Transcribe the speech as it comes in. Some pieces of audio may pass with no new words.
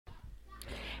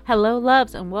Hello,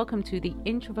 loves, and welcome to the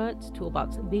Introverts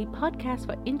Toolbox, the podcast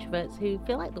for introverts who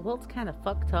feel like the world's kind of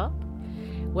fucked up,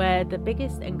 where the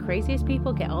biggest and craziest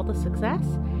people get all the success,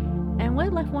 and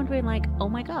we're left wondering, like, oh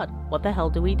my god, what the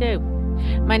hell do we do?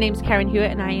 My name's Karen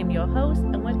Hewitt, and I am your host,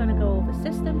 and we're going to go over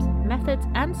systems, methods,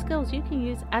 and skills you can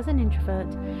use as an introvert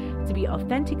to be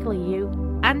authentically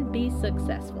you and be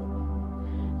successful.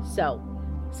 So,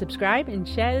 subscribe and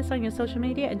share this on your social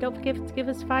media, and don't forget to give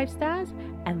us 5 stars,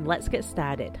 and let's get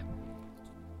started.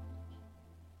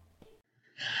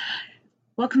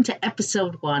 Welcome to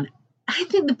episode 1. I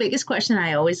think the biggest question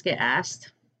I always get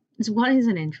asked is, what is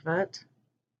an introvert?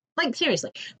 Like,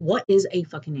 seriously, what is a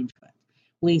fucking introvert?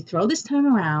 We throw this term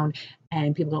around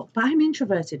and people go, but I'm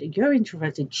introverted, you're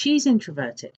introverted, she's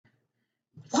introverted.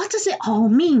 What does it all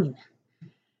mean?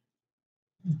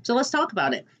 So let's talk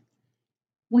about it.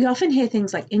 We often hear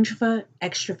things like introvert,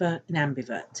 extrovert, and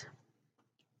ambivert.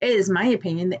 It is my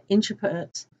opinion that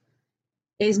introverts,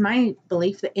 it is my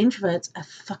belief that introverts are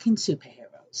fucking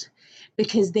superheroes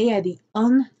because they are the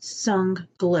unsung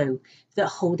glue that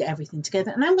hold everything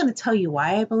together. And I'm going to tell you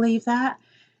why I believe that.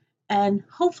 And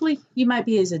hopefully you might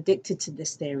be as addicted to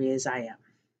this theory as I am.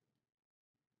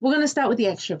 We're going to start with the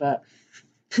extrovert.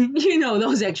 You know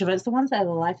those extroverts, the ones that are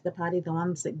the life of the party, the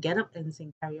ones that get up and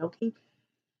sing karaoke.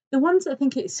 The ones that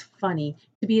think it's funny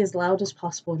to be as loud as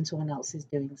possible when someone else is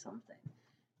doing something.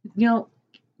 You know,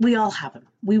 we all have them.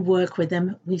 We work with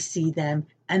them, we see them,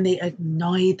 and they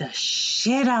annoy the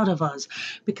shit out of us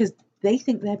because they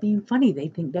think they're being funny, they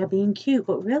think they're being cute,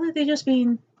 but really they're just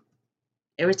being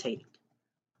irritating.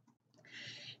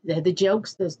 They're the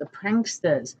jokesters, the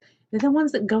pranksters. They're the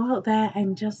ones that go out there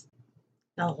and just,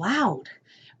 they're loud.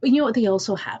 But you know what they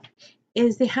also have?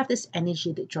 Is they have this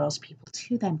energy that draws people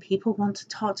to them. People want to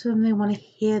talk to them. They want to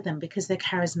hear them because they're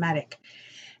charismatic.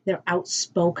 They're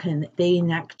outspoken. They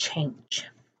enact change.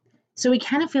 So we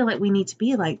kind of feel like we need to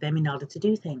be like them in order to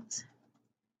do things.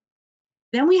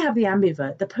 Then we have the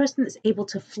ambivert, the person that's able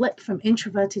to flip from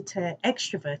introverted to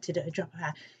extroverted at a drop of a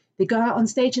hat. They go out on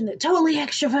stage and they're totally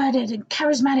extroverted and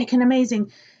charismatic and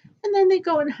amazing. And then they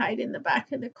go and hide in the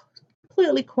back and they're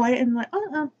completely quiet and like,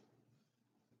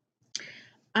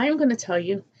 I'm going to tell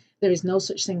you, there is no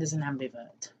such thing as an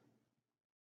ambivert.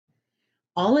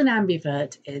 All an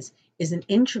ambivert is an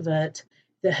introvert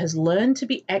that has learned to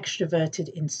be extroverted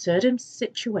in certain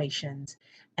situations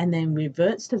and then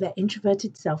reverts to their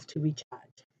introverted self to recharge.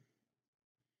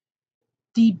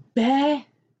 The bare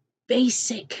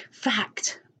basic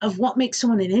fact of what makes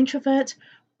someone an introvert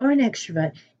or an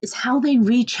extrovert is how they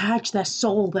recharge their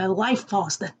soul, their life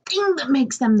force, the thing that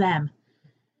makes them them.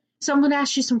 So I'm going to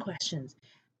ask you some questions.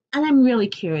 And I'm really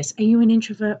curious, are you an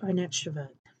introvert or an extrovert?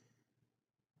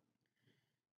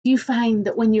 Do you find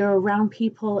that when you're around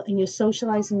people and you're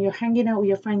socializing, you're hanging out with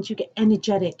your friends, you get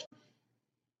energetic?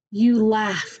 You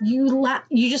laugh,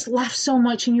 you just laugh so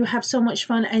much and you have so much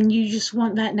fun and you just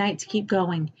want that night to keep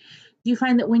going. Do you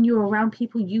find that when you're around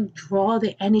people, you draw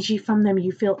the energy from them,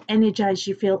 you feel energized,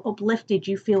 you feel uplifted,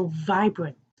 you feel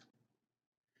vibrant?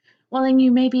 Well, then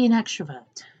you may be an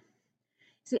extrovert.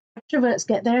 See, extroverts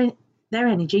get their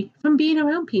energy from being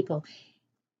around people.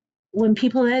 When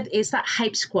people are, it's that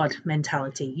hype squad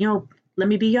mentality. You know, let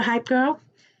me be your hype girl.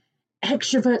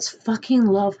 Extroverts fucking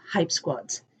love hype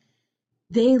squads.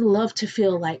 They love to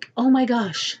feel like, oh my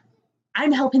gosh,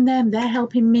 I'm helping them, they're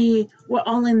helping me, we're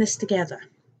all in this together.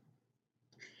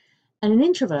 And an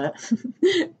introvert,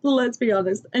 let's be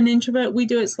honest, an introvert, we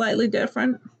do it slightly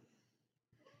different.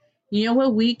 You know where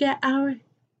we get our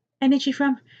energy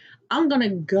from? I'm going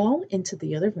to go into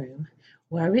the other room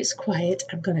where it's quiet.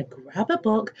 I'm going to grab a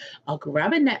book, I'll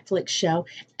grab a Netflix show,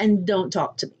 and don't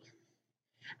talk to me.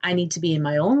 I need to be in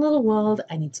my own little world.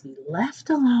 I need to be left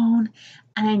alone,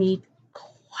 and I need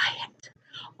quiet.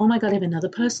 Oh my God, if another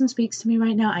person speaks to me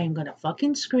right now, I am going to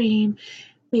fucking scream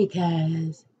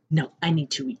because, no, I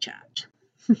need to recharge.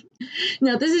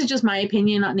 Now, this is just my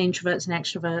opinion on introverts and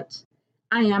extroverts.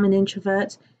 I am an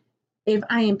introvert. If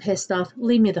I am pissed off,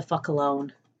 leave me the fuck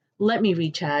alone. Let me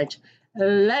recharge.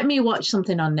 Let me watch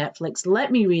something on Netflix.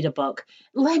 Let me read a book.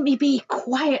 Let me be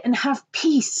quiet and have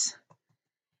peace.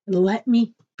 Let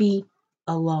me be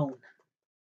alone.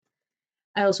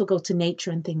 I also go to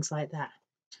nature and things like that.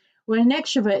 Where an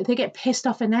extrovert, they get pissed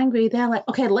off and angry. They're like,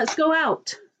 okay, let's go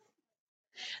out.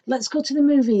 Let's go to the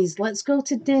movies. Let's go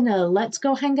to dinner. Let's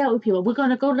go hang out with people. We're going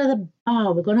to go to the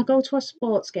bar. We're going to go to a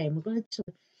sports game.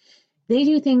 They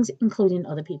do things including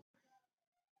other people.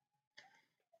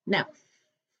 Now,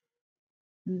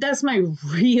 that's my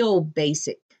real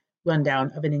basic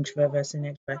rundown of an introvert versus an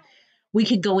extrovert. We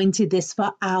could go into this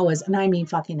for hours, and I mean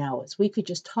fucking hours. We could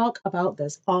just talk about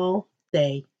this all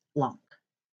day long.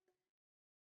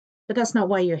 but that's not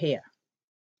why you're here.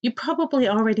 You probably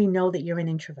already know that you're an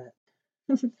introvert.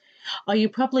 Or you're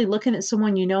probably looking at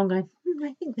someone you know and going,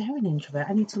 I think they're an introvert.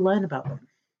 I need to learn about them.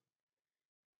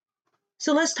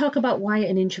 So let's talk about why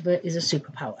an introvert is a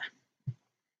superpower.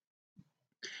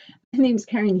 My name's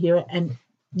Karen Hewitt, and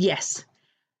yes,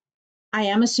 I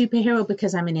am a superhero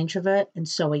because I'm an introvert, and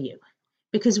so are you.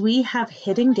 Because we have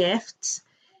hidden gifts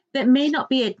that may not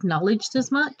be acknowledged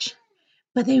as much,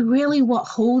 but they really what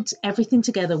holds everything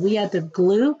together. We are the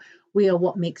glue, we are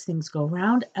what makes things go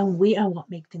round, and we are what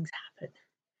make things happen.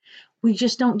 We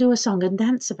just don't do a song and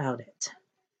dance about it.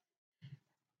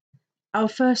 Our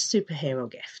first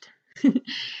superhero gift.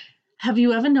 Have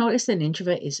you ever noticed an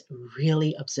introvert is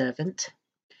really observant?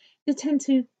 They tend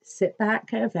to sit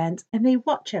back at events and they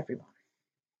watch everyone.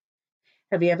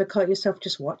 Have you ever caught yourself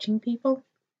just watching people?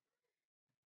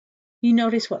 You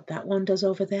notice what that one does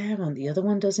over there and the other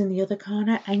one does in the other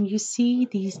corner, and you see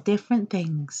these different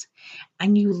things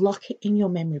and you lock it in your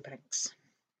memory banks.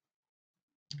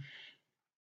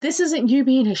 This isn't you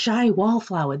being a shy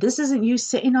wallflower. This isn't you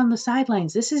sitting on the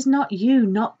sidelines. This is not you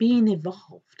not being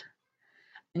involved.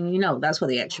 And you know, that's what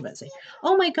the extroverts say.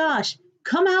 Oh my gosh,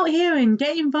 come out here and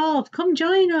get involved. Come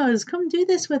join us. Come do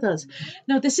this with us.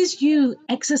 No, this is you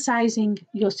exercising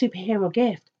your superhero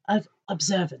gift of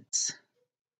observance.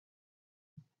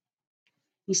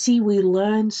 You see, we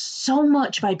learn so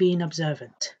much by being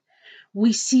observant.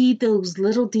 We see those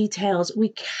little details. We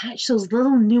catch those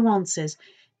little nuances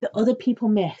that other people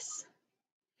miss.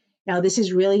 Now, this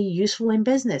is really useful in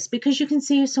business because you can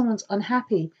see if someone's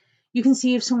unhappy. You can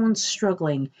see if someone's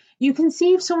struggling. You can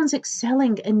see if someone's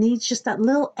excelling and needs just that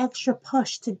little extra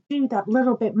push to do that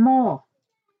little bit more.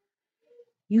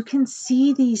 You can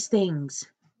see these things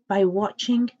by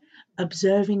watching,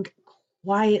 observing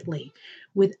quietly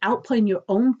without putting your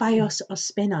own bias or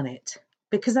spin on it,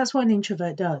 because that's what an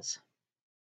introvert does.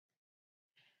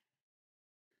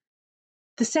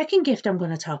 The second gift I'm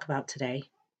going to talk about today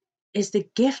is the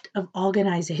gift of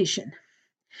organization.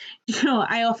 You know,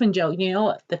 I often joke, you know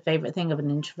what the favorite thing of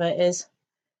an introvert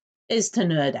is to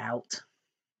nerd out.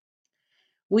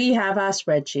 We have our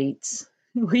spreadsheets,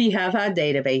 we have our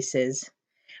databases,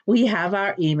 we have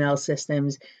our email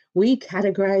systems, we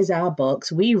categorize our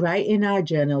books, we write in our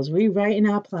journals, we write in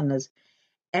our planners.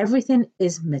 Everything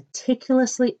is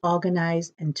meticulously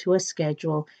organized and to a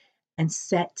schedule and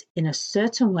set in a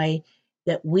certain way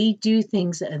that we do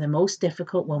things that are the most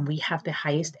difficult when we have the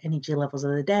highest energy levels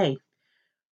of the day.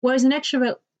 Whereas an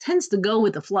extrovert tends to go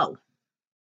with the flow.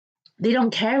 They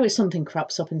don't care if something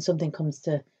crops up and something comes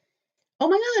to, oh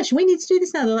my gosh, we need to do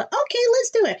this now. They're like, okay, let's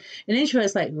do it. An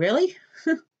introvert's like, really?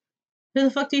 Who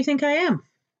the fuck do you think I am?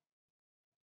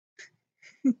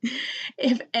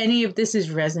 If any of this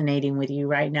is resonating with you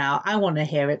right now, I want to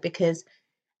hear it because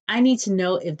I need to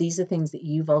know if these are things that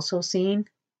you've also seen.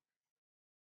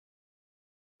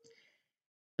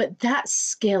 But that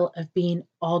skill of being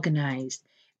organized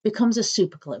becomes a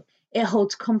super glue. It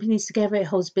holds companies together, it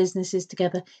holds businesses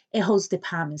together, it holds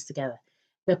departments together.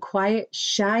 The quiet,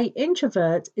 shy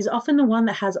introvert is often the one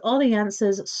that has all the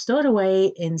answers stored away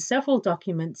in several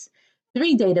documents,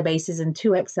 3 databases, and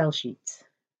 2 Excel sheets.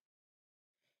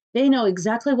 They know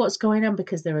exactly what's going on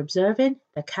because they're observing,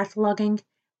 they're cataloging,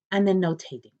 and they're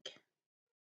notating.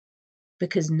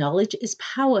 Because knowledge is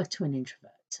power to an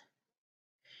introvert.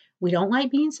 We don't like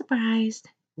being surprised.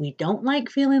 We don't like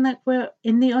feeling like we're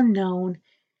in the unknown.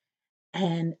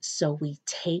 And so we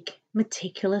take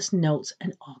meticulous notes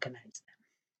and organize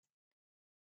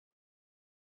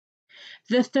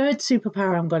them. The third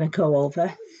superpower I'm going to go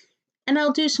over, and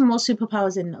I'll do some more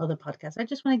superpowers in other podcasts. I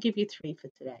just want to give you 3 for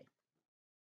today,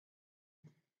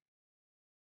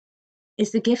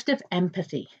 is the gift of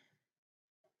empathy.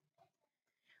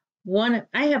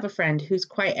 I have a friend who's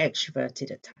quite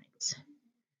extroverted at times.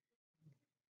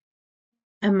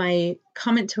 And my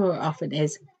comment to her often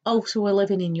is, oh, so we're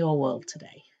living in your world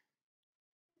today.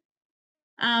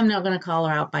 I'm not going to call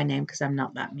her out by name because I'm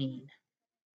not that mean.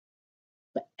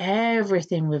 But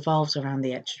everything revolves around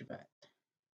the extrovert.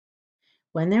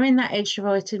 When they're in that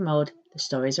extroverted mode, the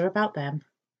stories are about them.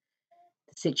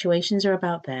 The situations are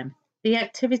about them. The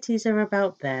activities are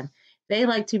about them. They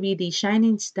like to be the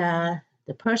shining star,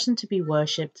 the person to be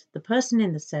worshipped, the person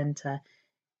in the center.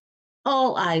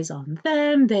 All eyes on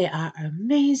them. They are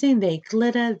amazing. They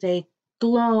glitter. They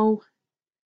glow.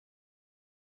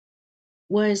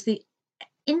 Whereas the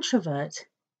introvert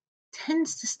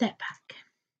tends to step back.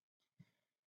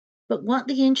 But what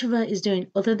the introvert is doing,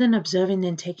 other than observing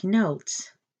and taking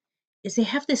notes, is they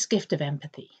have this gift of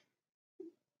empathy.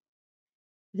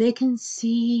 They can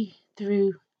see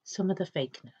through some of the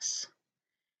fakeness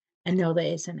and know that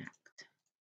it's an act.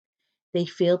 They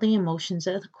feel the emotions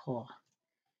at the core.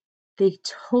 They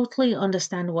totally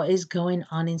understand what is going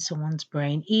on in someone's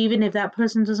brain, even if that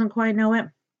person doesn't quite know it.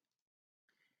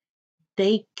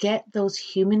 They get those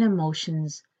human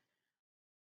emotions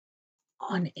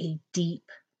on a deep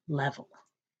level.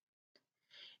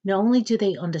 Not only do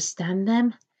they understand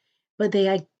them, but they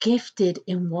are gifted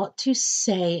in what to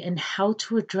say and how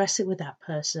to address it with that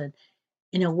person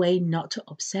in a way not to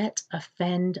upset,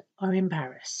 offend, or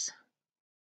embarrass.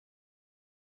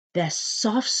 Their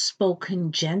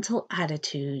soft-spoken, gentle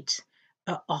attitudes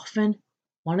are often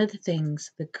one of the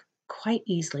things that could quite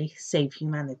easily save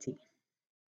humanity.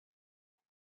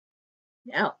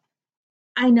 Now,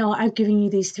 I know I've given you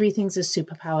these 3 things as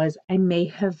superpowers. I may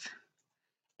have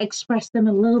expressed them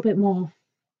a little bit more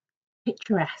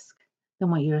picturesque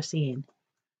than what you're seeing.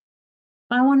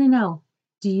 But I want to know,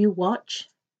 do you watch?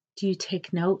 Do you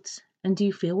take notes? And do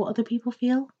you feel what other people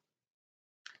feel?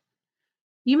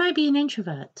 You might be an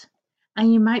introvert,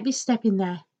 and you might be stepping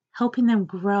there, helping them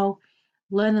grow,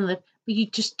 learn and live, but you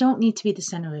just don't need to be the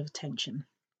center of attention.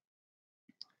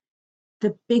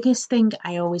 The biggest thing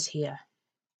I always hear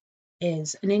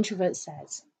is an introvert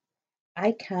says,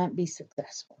 I can't be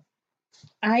successful.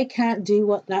 I can't do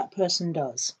what that person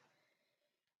does.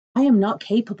 I am not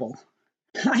capable.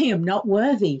 I am not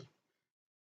worthy.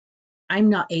 I'm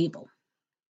not able.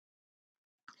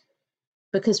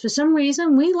 Because for some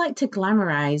reason, we like to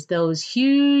glamorize those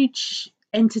huge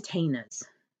entertainers.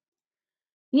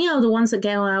 You know, the ones that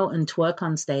go out and twerk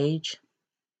on stage.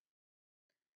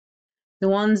 The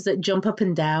ones that jump up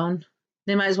and down.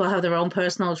 They might as well have their own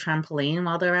personal trampoline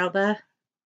while they're out there.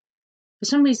 For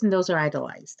some reason, those are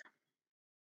idolized.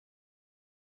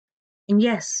 And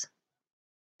yes,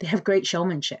 they have great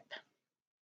showmanship.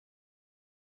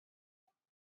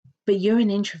 But you're an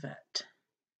introvert.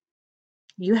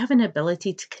 You have an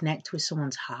ability to connect with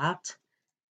someone's heart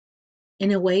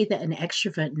in a way that an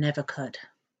extrovert never could.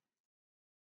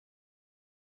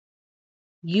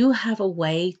 You have a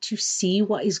way to see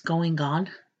what is going on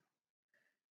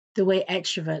the way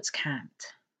extroverts can't.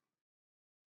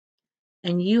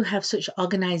 And you have such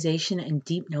organization and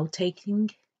deep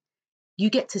note-taking, you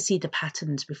get to see the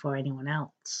patterns before anyone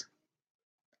else.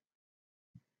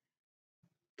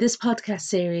 This podcast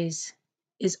series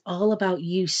is all about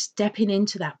you stepping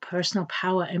into that personal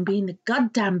power and being the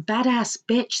goddamn badass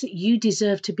bitch that you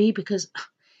deserve to be, because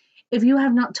if you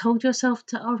have not told yourself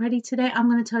to already today, I'm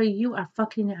going to tell you, you are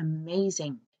fucking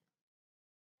amazing.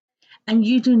 And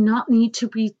you do not need to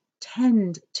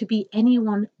pretend to be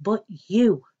anyone but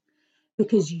you,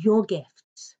 because your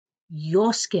gifts,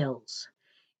 your skills,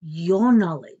 your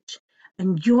knowledge,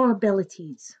 and your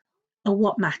abilities are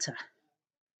what matter.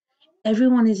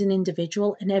 Everyone is an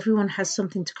individual and everyone has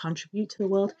something to contribute to the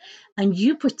world. And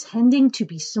you pretending to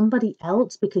be somebody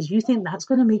else because you think that's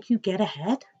going to make you get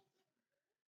ahead?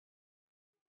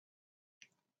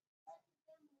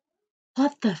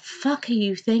 What the fuck are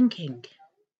you thinking?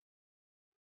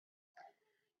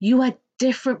 You are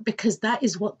different because that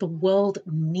is what the world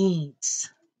needs.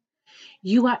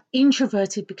 You are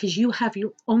introverted because you have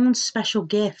your own special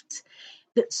gift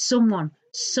that someone,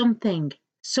 something,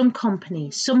 some company,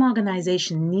 some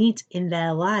organization needs in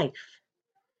their life.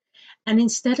 And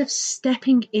instead of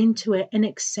stepping into it and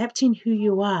accepting who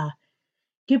you are,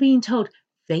 you're being told,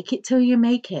 fake it till you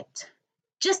make it.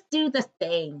 Just do the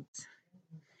things.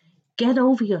 Get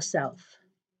over yourself.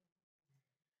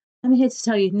 I'm here to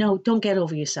tell you, no, don't get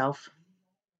over yourself.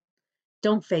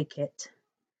 Don't fake it.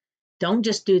 Don't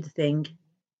just do the thing.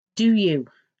 Do you.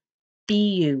 Be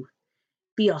you.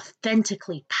 Be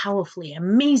authentically, powerfully,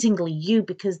 amazingly you,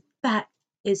 because that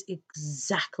is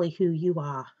exactly who you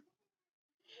are.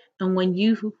 And when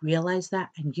you realize that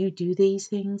and you do these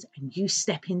things and you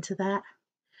step into that,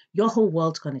 your whole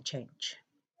world's going to change.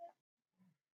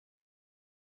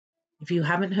 If you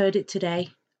haven't heard it today,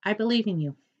 I believe in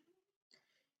you.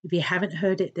 If you haven't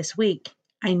heard it this week,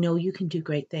 I know you can do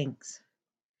great things.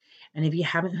 And if you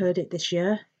haven't heard it this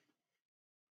year,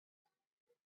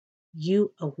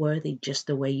 you are worthy just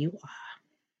the way you are.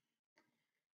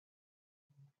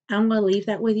 I'm going to leave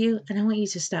that with you, and I want you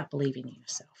to start believing in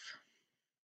yourself.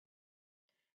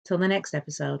 Till the next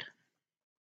episode.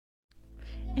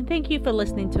 And thank you for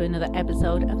listening to another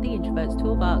episode of the Introverts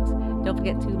Toolbox. Don't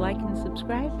forget to like and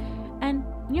subscribe. And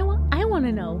you know what? I want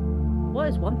to know, what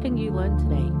is one thing you learned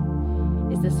today?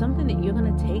 Is there something that you're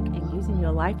going to take and use in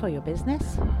your life or your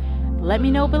business? Let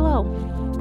me know below.